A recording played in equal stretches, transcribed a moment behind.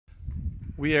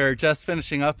We are just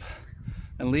finishing up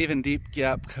and leaving Deep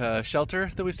Gap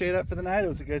shelter that we stayed at for the night. It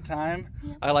was a good time.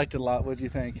 Yep. I liked it a lot. What did you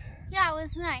think? Yeah, it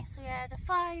was nice. We had a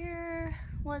fire,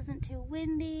 wasn't too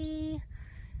windy.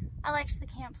 I liked the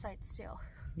campsites too.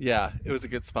 Yeah, it was a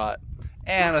good spot.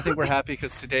 And I think we're happy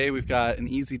because today we've got an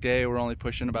easy day. We're only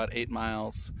pushing about 8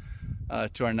 miles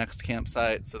to our next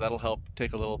campsite, so that'll help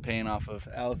take a little pain off of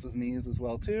Alice's knees as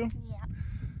well too. Yeah.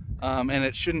 And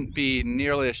it shouldn't be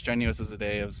nearly as strenuous as the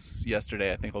day as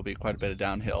yesterday. I think will be quite a bit of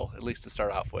downhill, at least to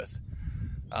start off with.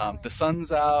 The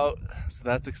sun's out, so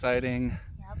that's exciting.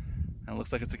 Yep. And it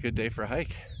looks like it's a good day for a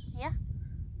hike. Yeah,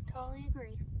 totally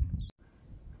agree.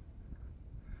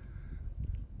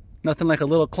 Nothing like a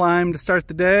little climb to start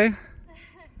the day.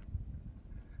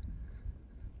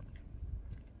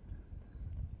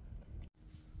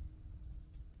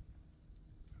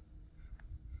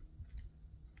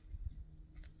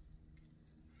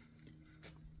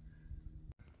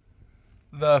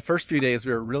 The first few days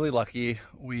we were really lucky.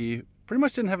 We pretty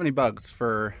much didn't have any bugs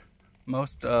for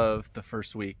most of the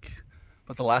first week.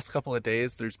 But the last couple of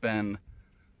days there's been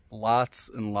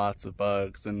lots and lots of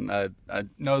bugs. And I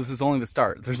know this is only the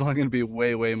start. There's only going to be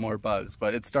way more bugs.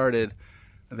 But it started.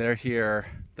 They're here.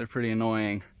 They're pretty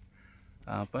annoying.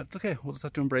 But it's okay. We'll just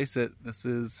have to embrace it. This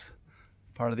is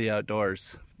part of the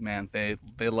outdoors. Man, they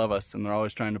love us and they're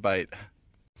always trying to bite.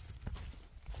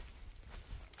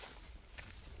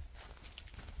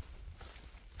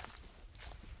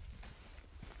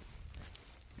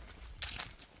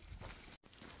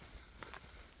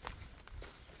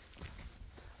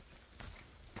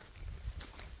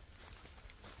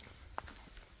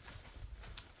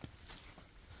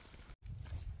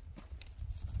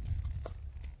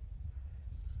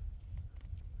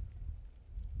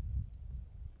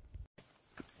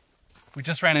 We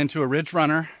just ran into a ridge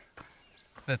runner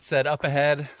that said up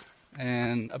ahead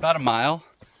and about a mile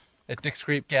at Dick's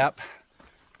Creek Gap.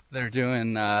 They're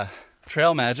doing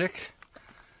trail magic.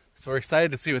 So we're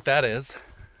excited to see what that is.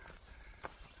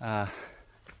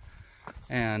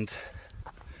 And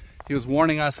he was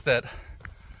warning us that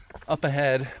up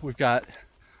ahead we've got,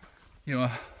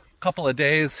 a couple of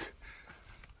days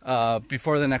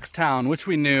before the next town, which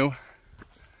we knew.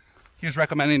 He was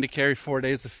recommending to carry 4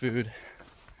 days of food,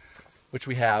 which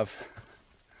we have.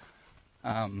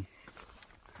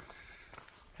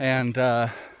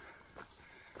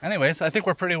 Anyways, I think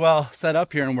we're pretty well set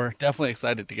up here and we're definitely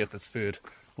excited to get this food.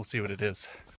 We'll see what it is.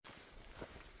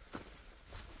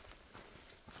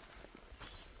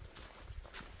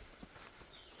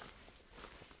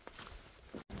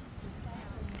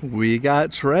 We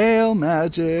got trail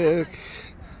magic.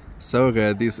 So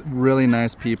good. These really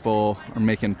nice people are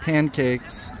making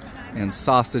pancakes and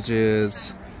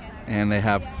sausages, and they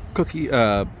have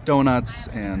donuts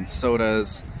and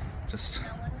sodas. Just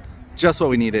what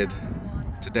we needed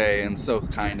today, and so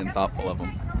kind and thoughtful of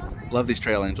them. Love these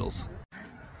trail angels.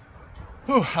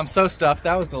 Whew, I'm so stuffed.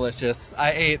 That was delicious.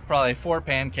 I ate probably 4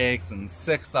 pancakes and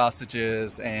 6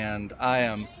 sausages, and I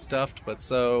am stuffed, but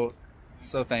so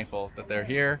thankful that they're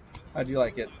here. How'd you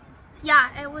like it?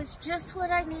 Yeah, it was just what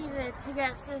I needed to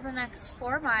get through the next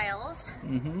 4 miles.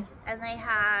 Mm-hmm. And they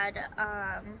had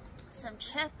some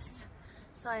chips.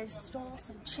 So I stole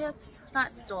some chips.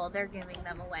 Not stole, they're giving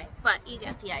them away. But you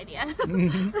get the idea.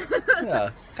 Mm-hmm.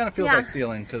 Yeah, kind of feels like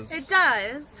stealing because it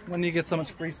does. When you get so much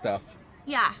free stuff.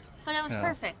 Yeah, but it was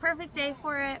perfect. Perfect day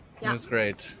for it. Yeah. It was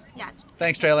great. Yeah.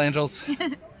 Thanks, trail angels.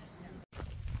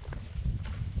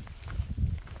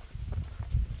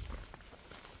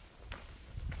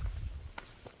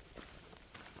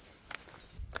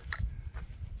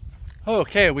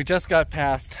 Okay, we just got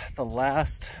past the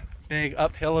last big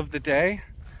uphill of the day,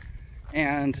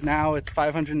 and now it's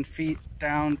 500 feet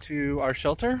down to our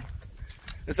shelter.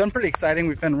 It's been pretty exciting.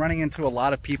 We've been running into a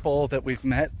lot of people that we've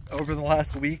met over the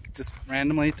last week, just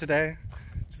randomly today.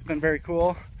 It's been very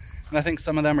cool, and I think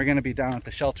some of them are going to be down at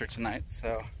the shelter tonight,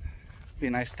 so it'd be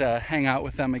nice to hang out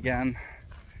with them again.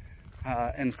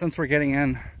 And since we're getting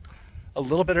in a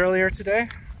little bit earlier today,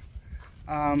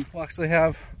 we'll actually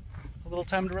have a little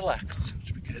time to relax,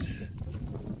 which will be good.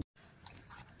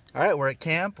 All right, we're at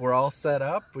camp. We're all set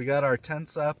up. We got our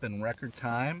tents up in record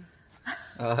time.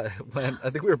 I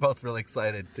think we were both really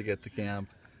excited to get to camp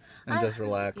and just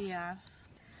relax. Yeah.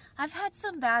 I've had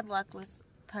some bad luck with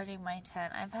putting my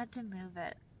tent. I've had to move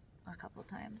it a couple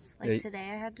times. Like today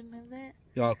I had to move it.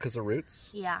 You know, because of roots?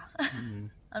 Yeah. Mm-hmm.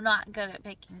 I'm not good at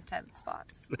picking tent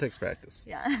spots. It takes practice.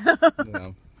 Yeah. You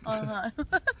know.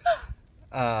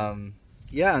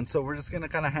 Yeah, and so we're just going to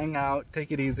kind of hang out,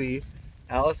 take it easy.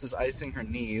 Alice is icing her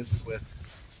knees with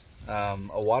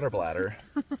a water bladder.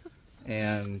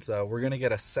 And we're going to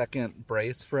get a second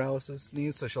brace for Alice's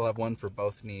knees, so she'll have one for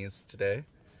both knees today.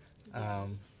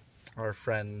 Our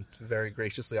friend very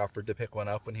graciously offered to pick one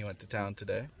up when he went to town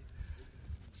today.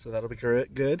 So that'll be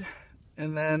good.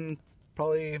 And then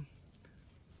probably, I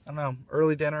don't know,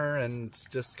 early dinner and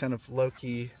just kind of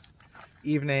low-key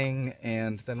evening.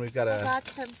 And then we've got a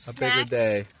bigger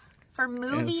day. For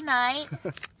movie night,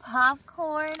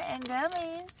 popcorn and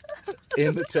gummies.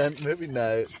 In the tent movie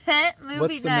night.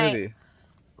 What's the movie?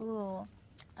 Ooh,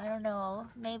 I don't know.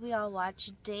 Maybe I'll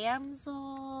watch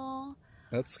Damsel.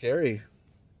 That's scary.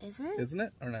 Is it? Isn't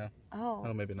it? Or no?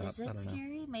 Oh, maybe not. Is it I don't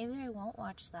scary? Know. Maybe I won't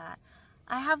watch that.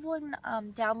 I have one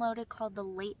downloaded called The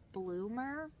Late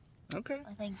Bloomer. Okay.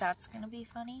 I think that's going to be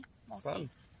funny. We'll see.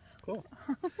 Cool.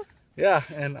 Yeah,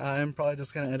 and I'm probably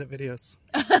just going to edit videos.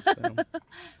 So.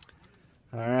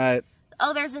 All right.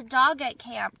 Oh, there's a dog at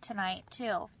camp tonight,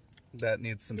 too. That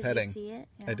needs some petting. Did you see it?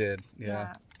 Yeah. I did,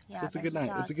 yeah. So it's a good night.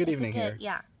 It's a good evening here.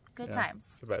 Yeah, good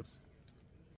times. Good vibes.